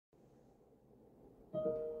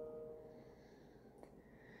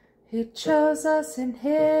He chose us in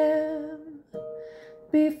Him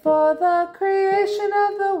before the creation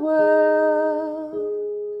of the world,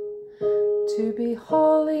 to be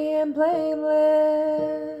holy and blameless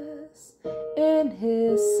in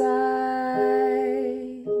His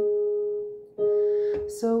sight,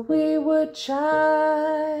 so we would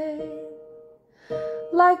shine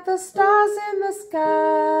like the stars in the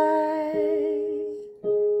sky,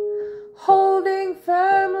 holding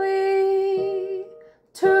firmly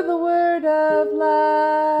to the word of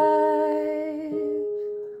life.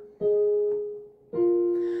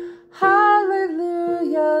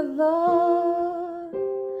 Hallelujah, Lord.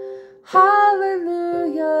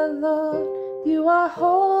 Hallelujah, Lord. You are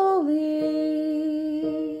holy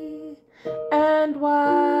and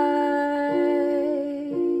wise.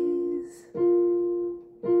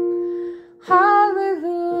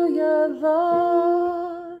 Hallelujah,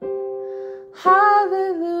 Lord.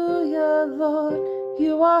 Hallelujah, Lord.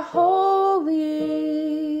 You are holy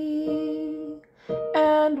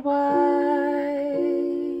and wise.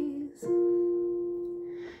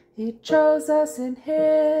 He chose us in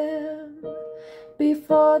Him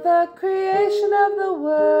before the creation of the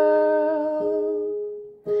world,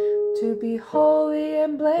 to be holy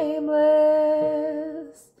and blameless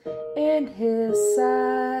in His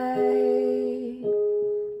sight,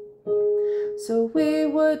 so we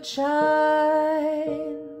would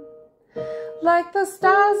shine like the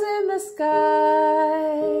stars in the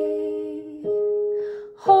sky,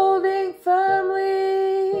 holding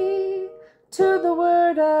firmly to the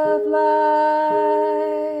word of life.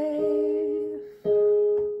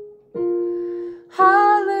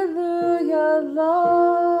 Hallelujah,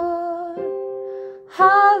 Lord.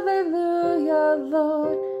 Hallelujah,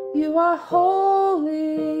 Lord. You are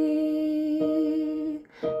holy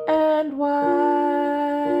and wise.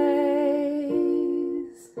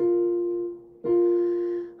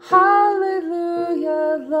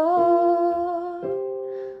 Hallelujah, Lord.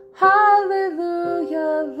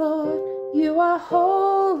 Hallelujah, Lord. You are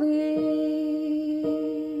holy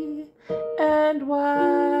and wise.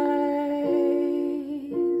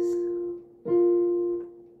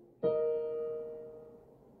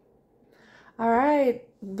 All right,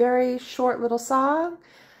 very short little song,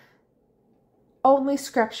 only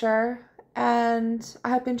scripture, and I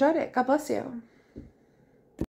hope you enjoyed it. God bless you.